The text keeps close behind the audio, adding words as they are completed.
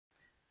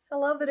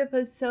Hello,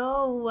 beautiful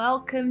soul.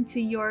 Welcome to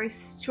your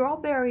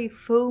strawberry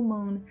full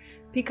moon.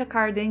 Pick a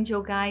card,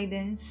 angel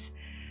guidance.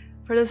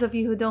 For those of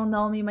you who don't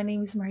know me, my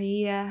name is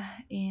Maria,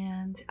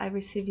 and I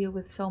receive you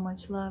with so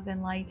much love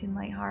and light in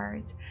my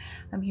heart.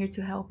 I'm here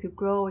to help you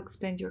grow,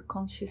 expand your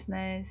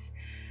consciousness,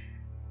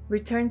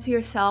 return to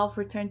yourself,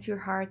 return to your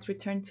heart,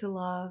 return to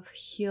love,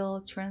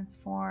 heal,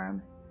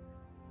 transform,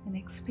 and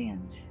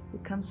expand.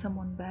 Become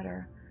someone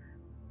better.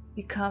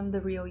 Become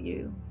the real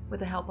you with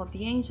the help of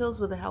the angels,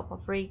 with the help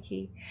of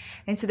Reiki.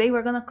 And today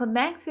we're going to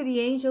connect with the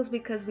angels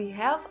because we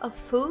have a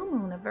full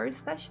moon, a very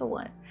special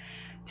one.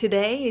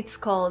 Today it's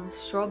called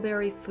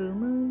Strawberry Full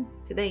Moon.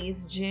 Today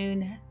is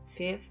June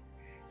 5th,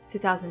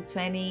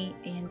 2020.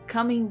 And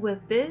coming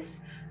with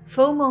this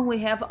full moon, we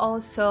have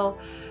also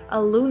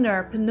a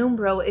Lunar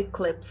Penumbral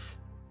Eclipse.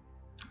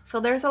 So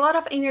there's a lot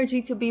of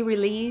energy to be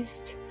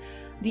released.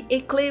 The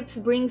eclipse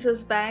brings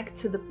us back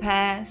to the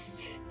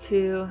past,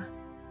 to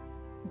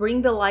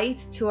bring the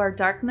light to our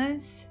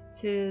darkness,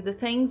 to the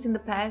things in the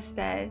past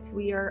that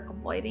we are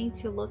avoiding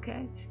to look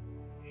at.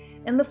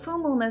 And the full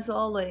moon, as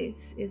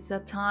always, is a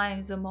time,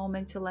 is a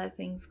moment to let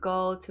things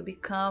go, to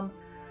become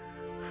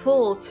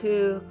full,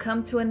 to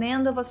come to an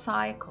end of a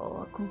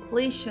cycle, a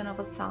completion of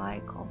a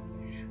cycle,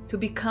 to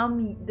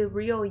become the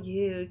real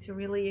you, to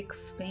really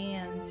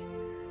expand,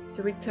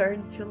 to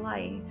return to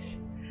light.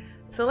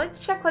 So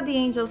let's check what the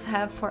angels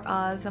have for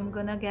us. I'm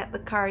gonna get the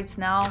cards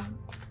now,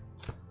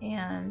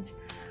 and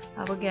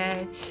I will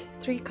get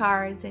 3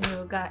 cards, and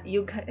yeah,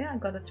 I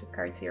got the 3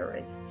 cards here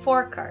already.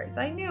 4 cards.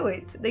 I knew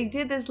it. They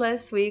did this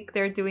last week.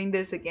 They're doing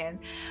this again.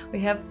 We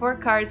have 4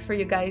 cards for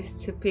you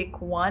guys to pick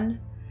one,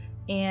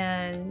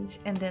 and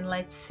then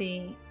let's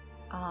see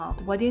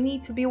what you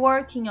need to be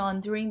working on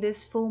during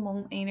this full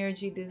moon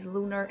energy, this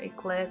lunar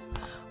eclipse.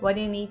 What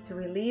you need to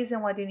release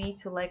and what you need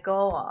to let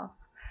go of.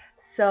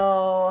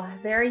 So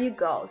there you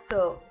go.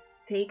 So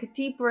take a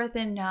deep breath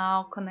in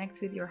now.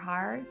 Connect with your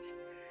heart.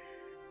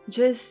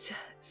 Just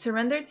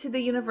surrender to the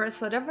universe,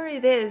 whatever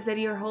it is that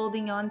you're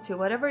holding on to,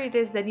 whatever it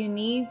is that you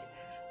need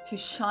to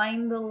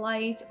shine the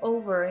light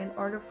over in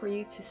order for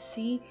you to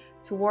see,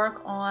 to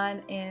work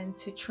on, and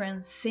to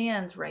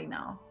transcend right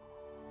now.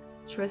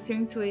 Trust your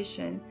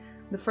intuition.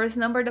 The first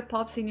number that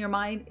pops in your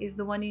mind is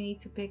the one you need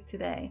to pick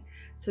today.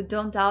 So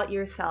don't doubt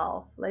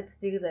yourself. Let's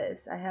do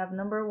this. I have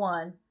number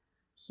 1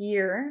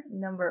 here,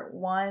 number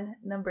 1,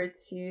 number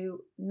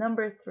 2,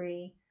 number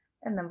 3,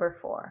 and number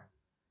 4.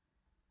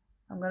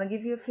 I'm going to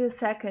give you a few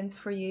seconds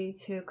for you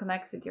to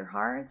connect with your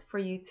heart, for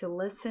you to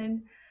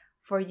listen,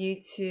 for you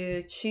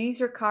to choose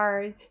your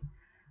card.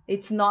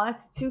 It's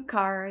not 2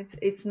 cards,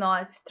 it's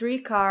not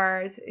 3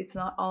 cards, it's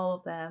not all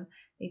of them,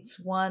 it's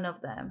one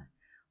of them.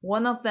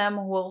 One of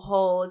them will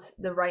hold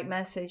the right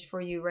message for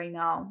you right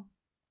now.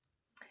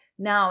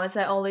 Now, as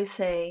I always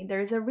say,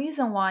 there's a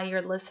reason why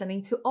you're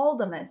listening to all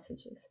the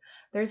messages.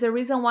 There's a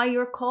reason why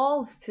you're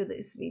called to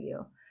this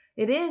video.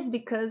 It is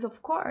because,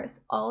 of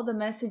course, all the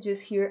messages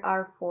here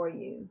are for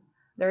you.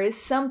 There is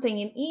something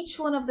in each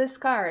one of these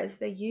cards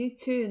that you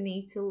too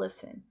need to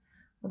listen.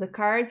 The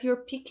card you're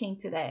picking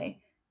today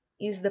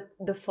is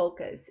the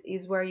focus,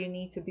 is where you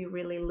need to be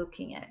really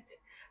looking at.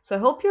 So I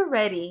hope you're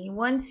ready.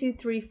 1, 2,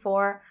 3,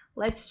 4.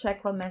 Let's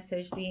check what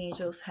message the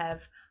angels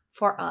have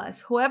for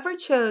us. Whoever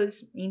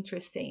chose,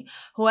 interesting,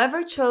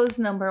 whoever chose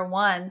number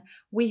 1,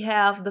 we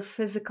have the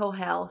physical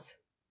health.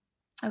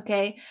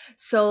 Okay,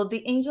 so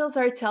the angels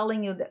are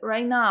telling you that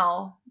right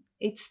now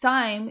it's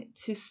time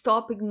to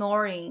stop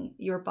ignoring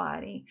your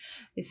body.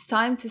 It's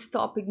time to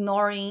stop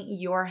ignoring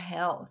your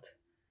health.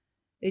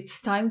 It's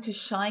time to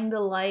shine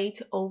the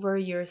light over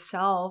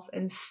yourself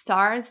and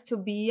start to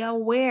be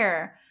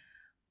aware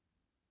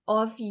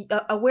of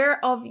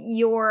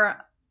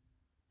your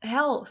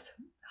health,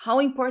 how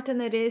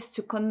important it is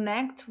to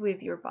connect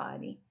with your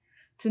body,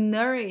 to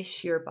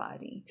nourish your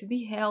body, to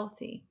be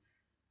healthy.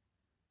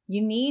 You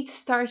need to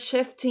start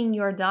shifting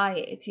your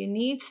diet. You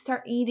need to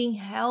start eating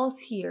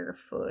healthier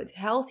food,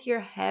 healthier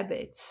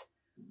habits,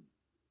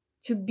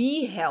 to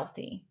be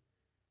healthy,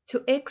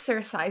 to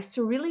exercise,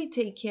 to really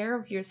take care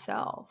of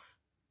yourself,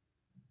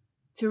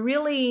 to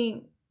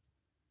really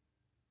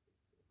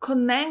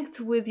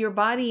connect with your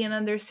body and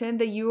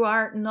understand that you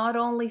are not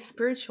only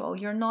spiritual,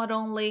 you're not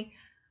only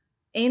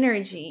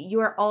energy,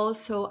 you are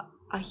also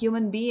a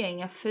human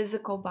being, a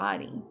physical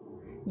body.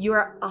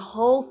 You're a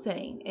whole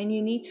thing, and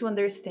you need to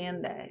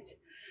understand that.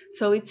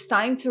 So it's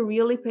time to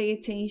really pay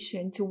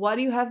attention to what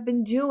you have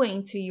been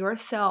doing to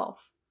yourself,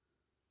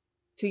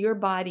 to your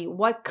body.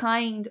 What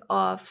kind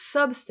of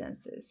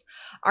substances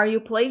are you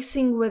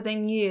placing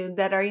within you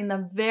that are in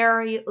a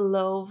very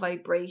low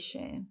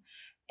vibration?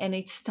 And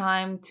it's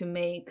time to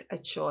make a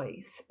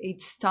choice.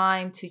 It's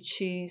time to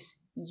choose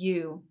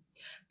you,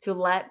 to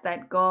let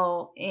that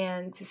go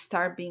and to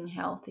start being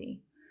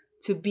healthy,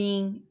 to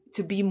be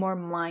more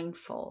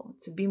mindful,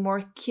 to be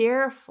more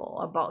careful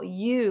about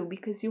you,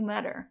 because you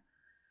matter.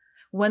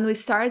 When we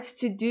start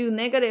to do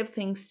negative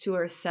things to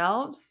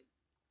ourselves,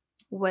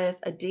 with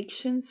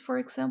addictions, for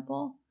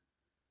example,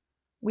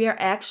 we are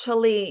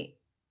actually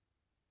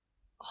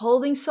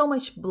holding so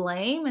much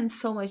blame and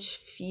so much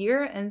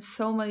fear and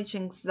so much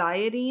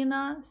anxiety in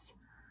us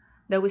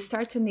that we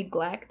start to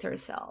neglect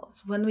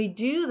ourselves. When we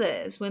do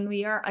this, when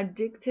we are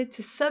addicted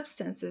to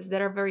substances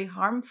that are very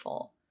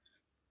harmful,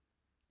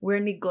 we're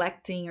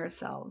neglecting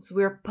ourselves.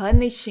 We're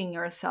punishing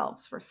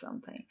ourselves for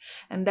something.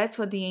 And that's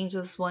what the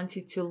angels want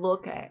you to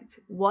look at.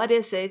 What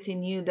is it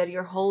in you that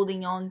you're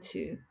holding on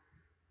to?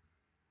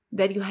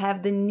 That you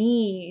have the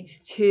need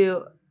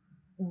to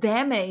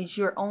damage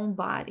your own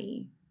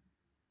body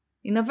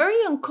in a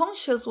very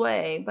unconscious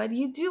way, but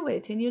you do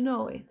it and you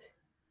know it.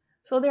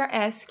 So they're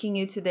asking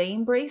you today,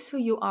 embrace who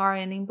you are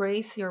and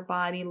embrace your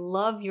body,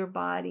 love your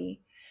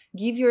body,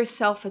 give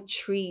yourself a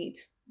treat,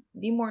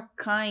 be more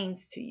kind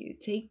to you,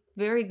 take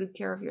very good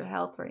care of your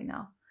health right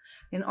now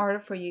in order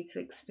for you to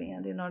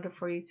expand, in order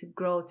for you to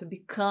grow, to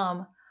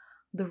become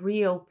the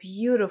real,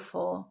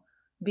 beautiful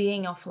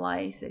being of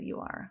light that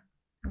you are.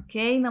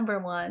 Okay, number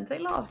one. I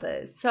love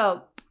this.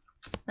 So,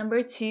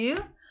 number two,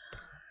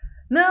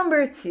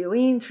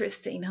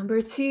 interesting.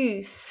 Number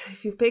twos.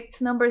 If you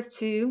picked number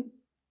two,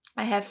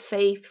 I have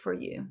faith for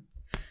you.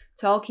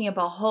 Talking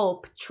about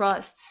hope,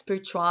 trust,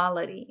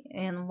 spirituality,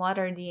 and what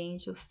are the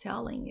angels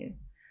telling you?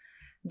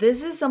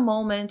 This is a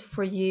moment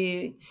for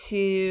you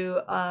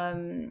to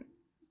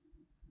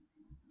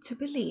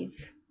believe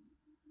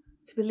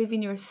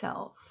in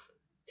yourself,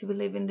 to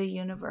believe in the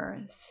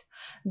universe.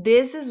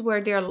 This is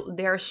where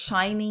they're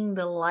shining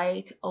the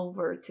light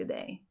over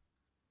today,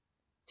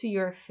 to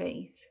your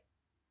faith.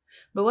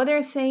 But what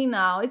they're saying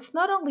now, it's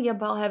not only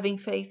about having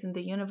faith in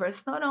the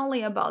universe, not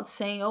only about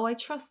saying, oh, I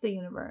trust the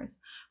universe,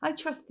 I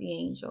trust the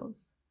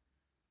angels.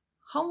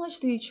 How much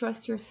do you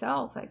trust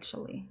yourself,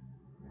 actually?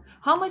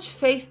 How much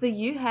faith do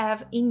you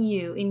have in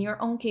you, in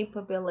your own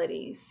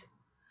capabilities?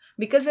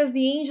 Because as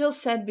the angel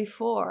said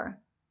before,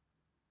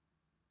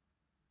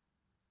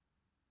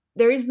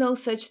 there is no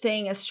such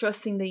thing as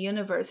trusting the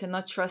universe and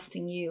not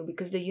trusting you,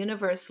 because the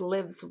universe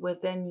lives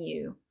within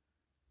you.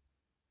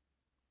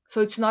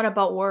 So it's not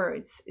about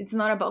words. It's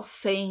not about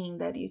saying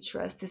that you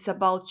trust. It's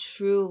about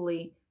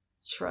truly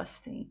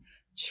trusting,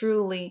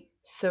 truly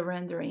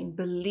surrendering,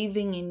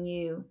 believing in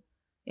you,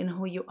 in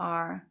who you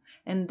are.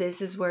 And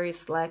this is where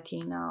it's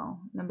lacking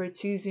now. Number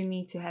two is you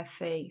need to have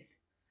faith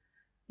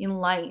in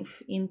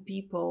life, in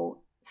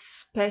people,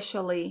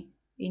 especially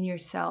in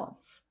yourself.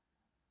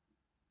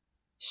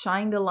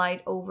 Shine the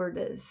light over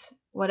this.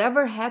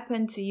 Whatever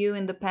happened to you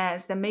in the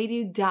past that made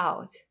you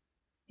doubt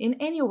in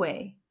any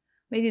way,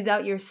 made you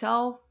doubt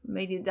yourself,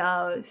 made you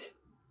doubt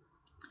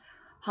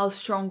how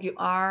strong you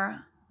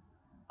are,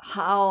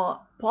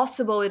 how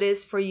possible it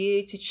is for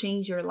you to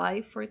change your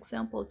life, for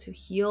example, to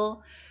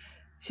heal,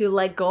 to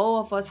let go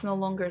of what's no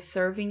longer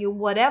serving you.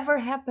 Whatever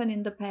happened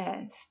in the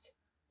past,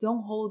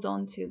 don't hold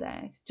on to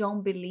that.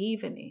 Don't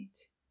believe in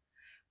it.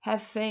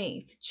 Have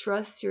faith,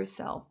 trust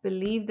yourself,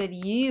 believe that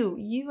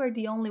you are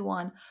the only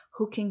one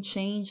who can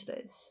change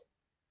this.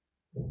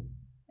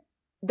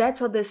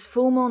 That's what this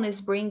full moon is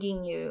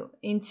bringing you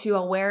into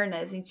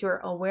awareness, into your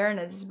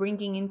awareness, is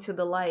bringing into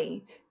the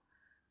light.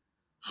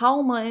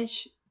 How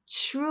much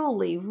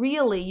truly,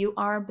 really you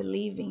are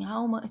believing,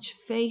 how much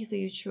faith do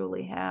you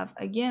truly have.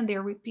 Again,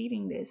 they're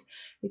repeating this.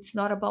 It's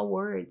not about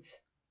words.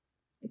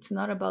 It's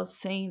not about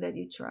saying that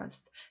you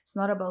trust. It's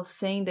not about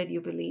saying that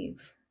you believe.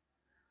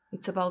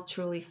 It's about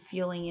truly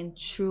feeling and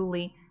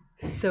truly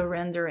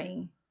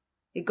surrendering.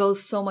 It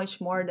goes so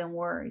much more than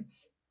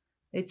words.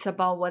 It's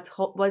about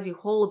what you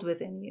hold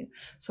within you.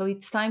 So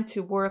it's time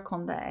to work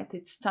on that.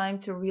 It's time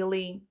to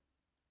really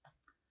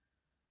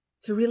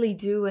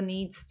do what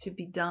needs to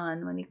be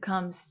done when it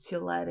comes to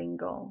letting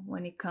go,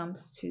 when it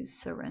comes to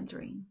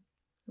surrendering.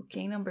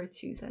 Okay, number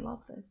twos. I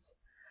love this.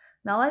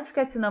 Now let's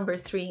get to number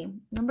three.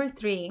 Number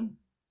three.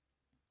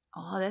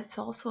 Oh, that's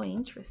also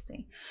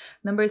interesting.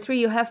 Number three,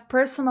 you have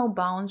personal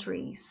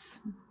boundaries.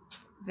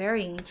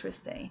 Very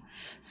interesting.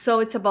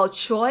 So it's about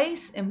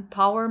choice,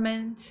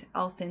 empowerment,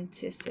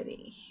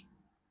 authenticity.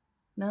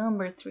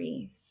 Number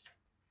threes.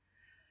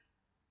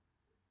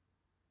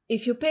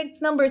 If you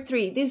picked number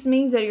three, this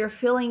means that you're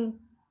feeling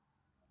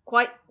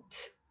quite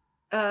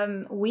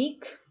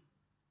weak.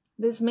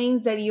 This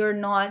means that you're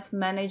not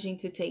managing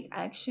to take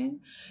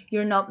action.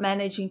 You're not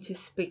managing to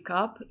speak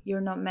up.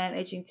 You're not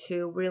managing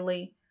to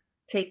really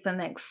take the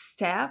next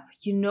step.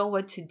 You know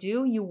what to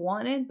do. You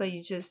want it, but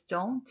you just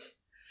don't.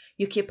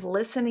 You keep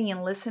listening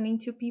and listening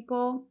to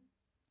people.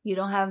 You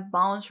don't have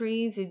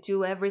boundaries. You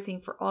do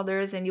everything for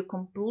others, and you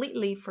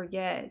completely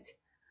forget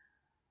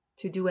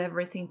to do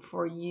everything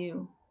for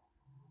you.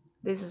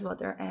 This is what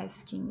they're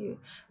asking you.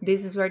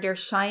 This is where they're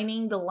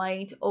shining the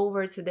light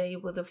over today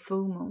with the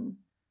full moon.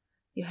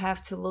 You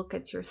have to look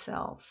at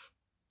yourself,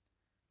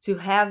 to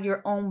have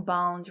your own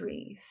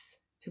boundaries,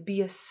 to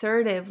be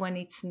assertive when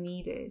it's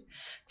needed,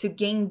 to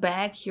gain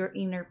back your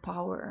inner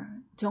power.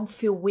 Don't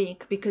feel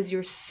weak because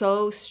you're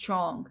so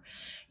strong.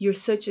 You're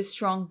such a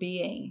strong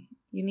being.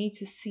 You need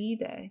to see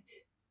that.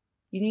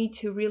 You need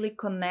to really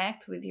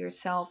connect with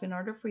yourself in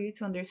order for you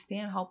to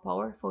understand how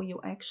powerful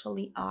you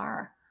actually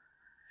are.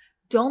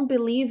 Don't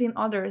believe in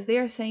others. They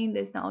are saying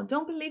this now.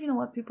 Don't believe in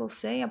what people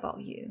say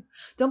about you.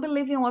 Don't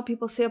believe in what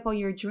people say about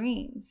your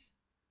dreams.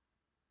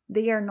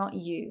 They are not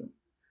you.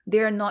 They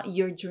are not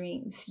your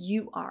dreams.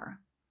 You are.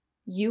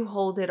 You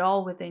hold it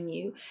all within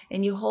you,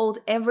 and you hold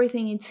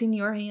everything. It's in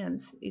your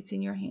hands. It's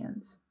in your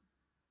hands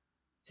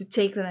to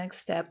take the next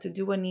step, to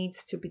do what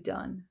needs to be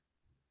done,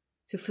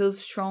 to feel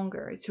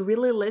stronger, to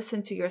really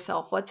listen to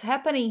yourself. What's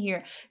happening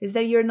here is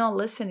that you're not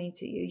listening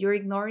to you. You're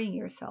ignoring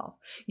yourself.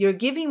 You're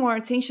giving more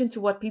attention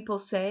to what people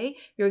say.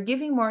 You're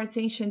giving more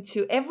attention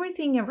to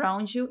everything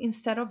around you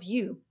instead of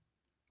you.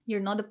 You're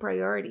not the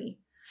priority.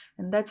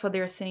 And that's what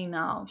they're saying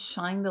now.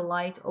 Shine the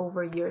light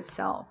over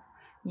yourself.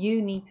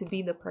 You need to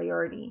be the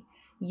priority.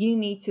 You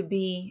need to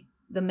be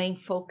the main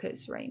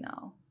focus right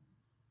now.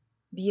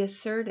 Be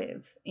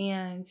assertive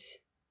and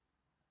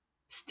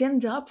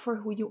stand up for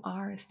who you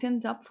are.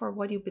 Stand up for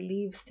what you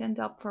believe. Stand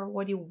up for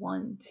what you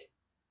want.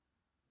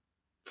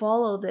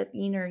 Follow that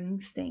inner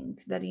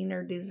instinct, that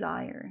inner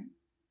desire.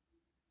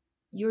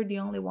 You're the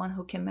only one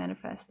who can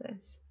manifest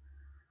this.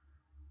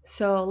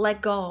 So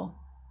let go.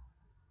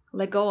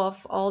 Let go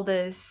of all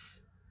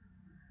this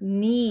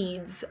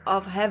needs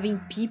of having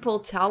people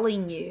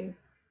telling you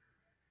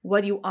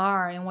what you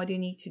are and what you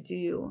need to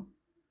do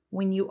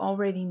when you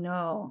already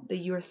know that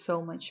you're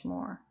so much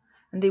more.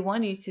 And they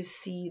want you to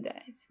see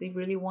that. They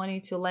really want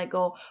you to let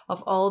go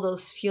of all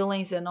those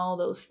feelings and all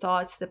those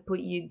thoughts that put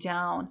you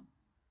down.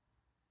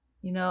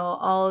 You know,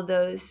 all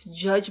those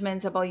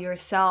judgments about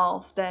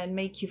yourself that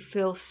make you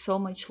feel so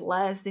much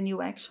less than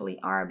you actually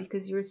are,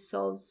 because you're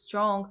so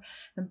strong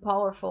and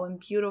powerful and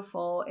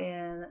beautiful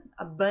and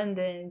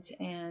abundant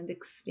and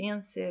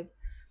expansive.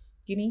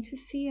 You need to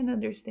see and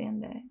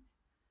understand that.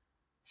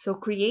 So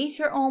create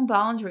your own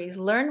boundaries.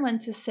 Learn when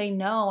to say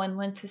no and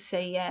when to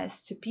say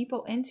yes to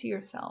people and to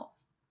yourself.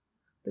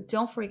 But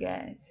don't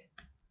forget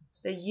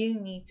that you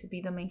need to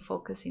be the main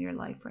focus in your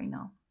life right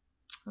now.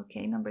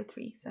 Okay, number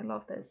 3. So I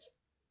love this.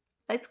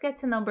 Let's get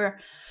to number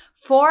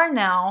 4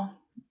 now.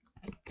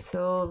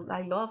 So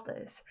I love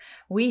this.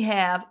 We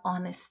have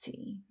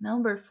honesty.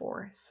 Number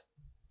 4.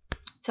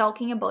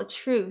 Talking about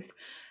truth,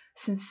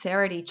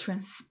 sincerity,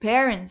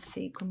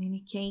 transparency,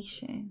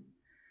 communication.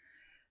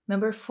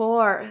 Number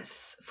 4,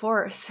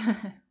 throat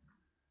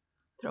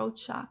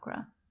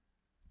chakra.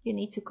 You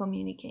need to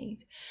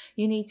communicate.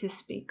 You need to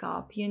speak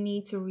up. You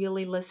need to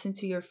really listen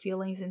to your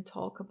feelings and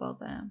talk about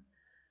them.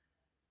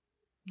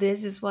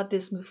 This is what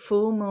this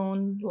full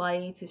moon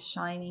light is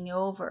shining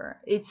over.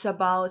 It's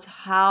about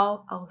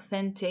how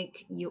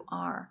authentic you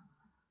are.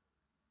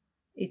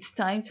 It's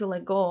time to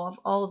let go of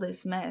all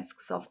these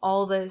masks, of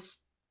all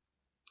these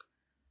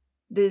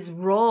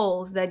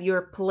roles that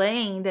you're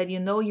playing, that you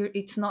know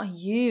it's not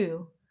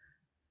you.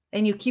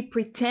 And you keep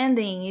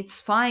pretending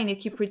it's fine. You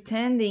keep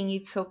pretending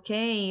it's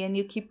okay. And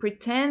you keep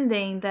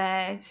pretending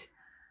that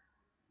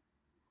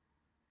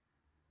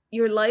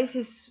your life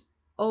is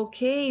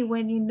okay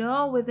when you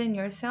know within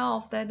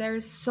yourself that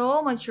there's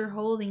so much you're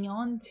holding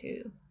on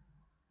to.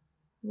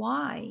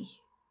 Why?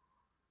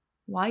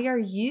 Why are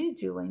you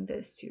doing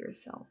this to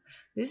yourself?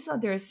 This is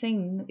what they're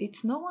saying.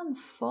 It's no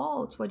one's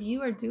fault what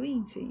you are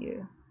doing to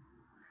you.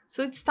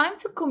 So it's time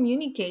to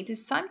communicate.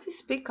 It's time to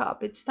speak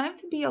up. It's time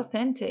to be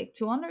authentic,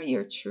 to honor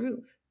your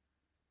truth,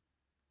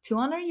 to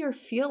honor your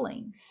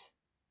feelings,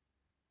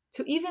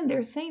 to even,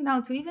 they're saying now,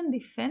 to even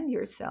defend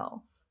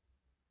yourself.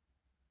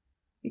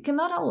 You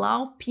cannot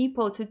allow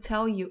people to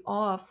tell you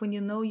off when you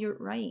know you're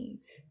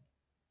right.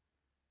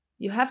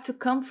 You have to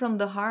come from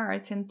the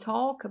heart and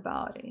talk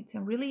about it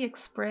and really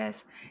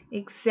express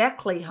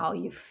exactly how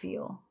you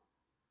feel.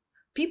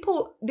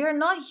 People, they're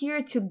not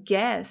here to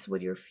guess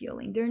what you're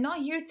feeling. They're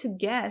not here to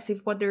guess if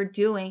what they're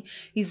doing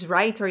is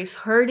right or is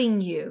hurting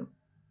you.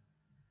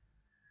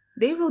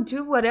 They will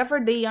do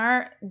whatever they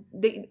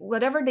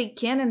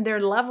can in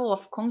their level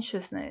of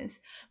consciousness.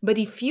 But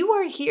if you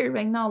are here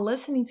right now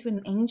listening to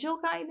an angel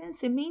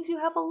guidance, it means you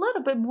have a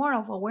little bit more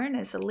of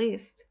awareness at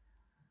least.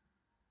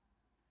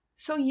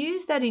 So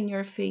use that in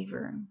your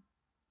favor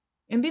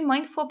and be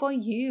mindful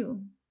about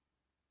you.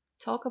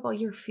 Talk about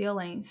your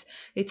feelings.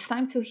 It's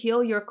time to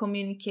heal your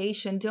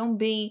communication. Don't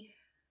be,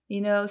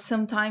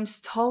 sometimes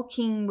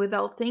talking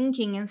without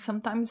thinking and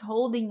sometimes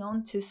holding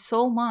on to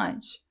so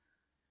much.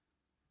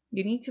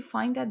 You need to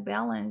find that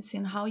balance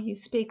in how you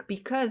speak,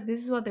 because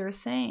this is what they're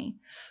saying.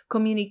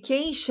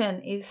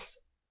 Communication is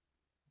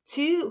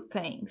 2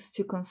 things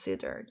to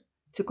consider.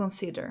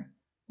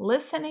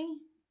 Listening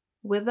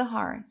with the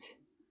heart,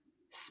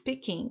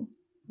 speaking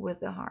with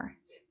the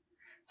heart.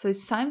 So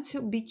it's time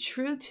to be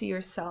true to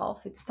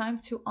yourself. It's time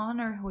to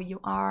honor who you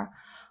are,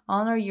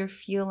 honor your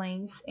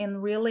feelings,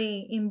 and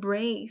really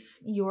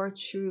embrace your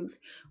truth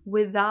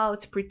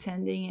without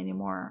pretending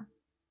anymore.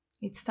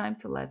 It's time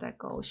to let that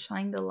go.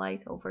 Shine the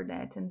light over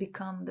that and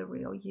become the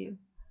real you.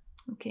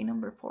 Okay,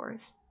 number 4.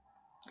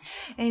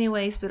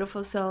 Anyways,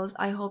 beautiful souls,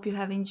 I hope you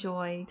have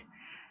enjoyed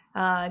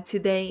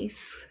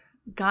today's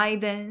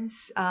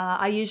guidance.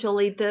 I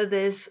usually do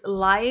this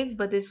live,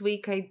 but this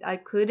week I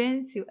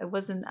couldn't. It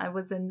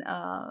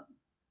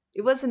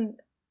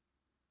wasn't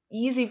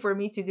easy for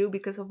me to do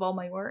because of all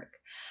my work.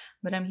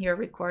 but I'm here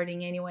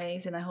recording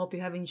anyways, and I hope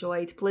you have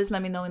enjoyed. Please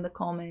let me know in the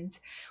comments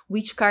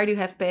which card you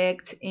have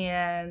picked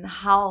and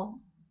how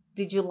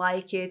did you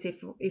like it,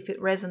 if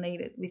it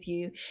resonated with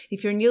you.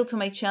 If you're new to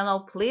my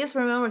channel, please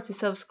remember to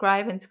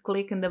subscribe and to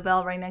click on the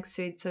bell right next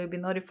to it so you'll be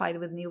notified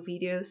with new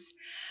videos.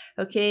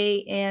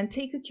 Okay, and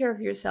take good care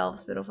of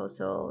yourselves, beautiful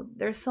soul.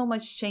 There's so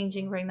much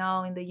changing right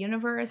now in the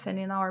universe and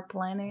in our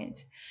planet,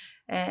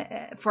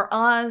 for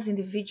us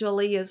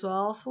individually as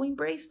well. So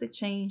embrace the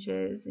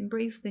changes,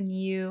 embrace the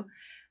new,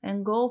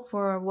 and go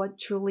for what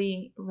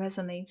truly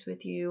resonates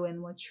with you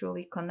and what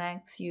truly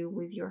connects you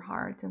with your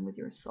heart and with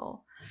your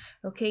soul.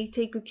 Okay,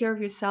 take good care of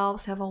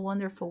yourselves. Have a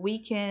wonderful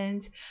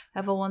weekend.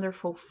 Have a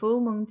wonderful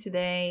full moon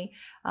today.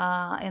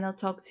 And I'll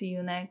talk to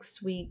you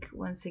next week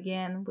once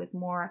again with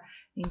more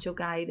angel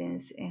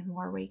guidance and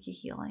more Reiki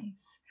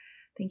healings.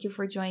 Thank you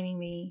for joining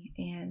me,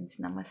 and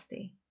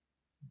namaste.